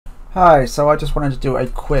Hi, so I just wanted to do a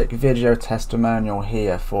quick video testimonial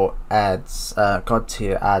here for ads, God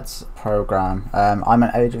tier ads program. I'm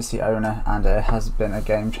an agency owner and it has been a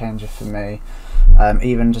game changer for me.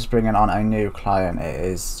 Even just bringing on a new client, it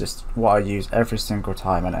is just what I use every single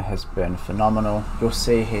time and it has been phenomenal. You'll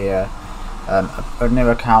see here a new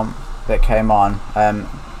account that came on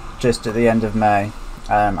just at the end of May,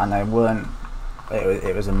 and they weren't,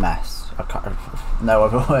 it was a mess. I can't, no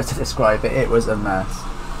other word to describe it, it was a mess.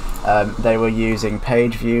 They were using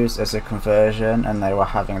page views as a conversion and they were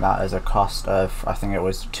having that as a cost of, I think it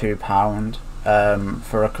was £2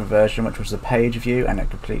 for a conversion, which was a page view, and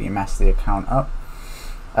it completely messed the account up.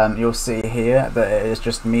 You'll see here that it is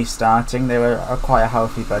just me starting. They were quite a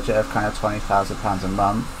healthy budget of kind of £20,000 a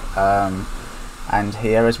month, and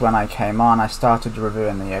here is when I came on. I started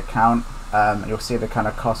reviewing the account. You'll see the kind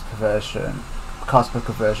of cost per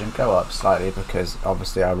conversion go up slightly because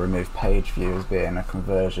obviously I removed page views being a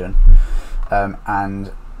conversion,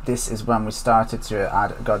 and this is when we started to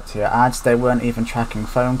add God tier ads. They weren't even tracking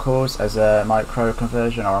phone calls as a micro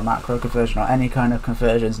conversion or a macro conversion or any kind of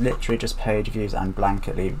conversions, literally just page views and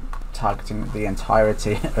blanketly targeting the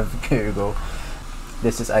entirety of Google.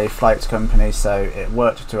 This is a flights company, so it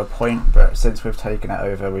worked to a point, but since we've taken it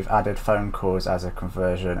over, we've added phone calls as a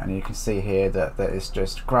conversion, and you can see here that it's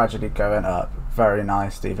just gradually going up very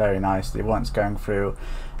nicely, once going through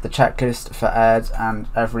the checklist for ads, and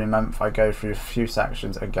every month I go through a few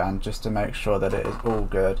sections again just to make sure that it is all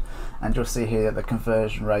good. And you'll see here that the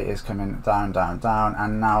conversion rate is coming down,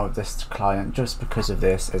 and now this client, just because of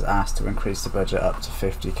this, is asked to increase the budget up to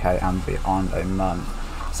 50k and beyond a month.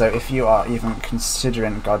 So if you are even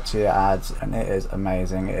considering God tier ads, and it is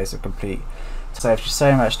amazing, it is a complete, saves you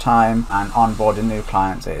so much time, and onboarding new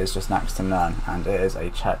clients, it is just next to none, and it is a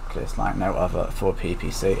checklist like no other for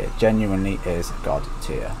PPC. It genuinely is God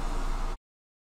tier.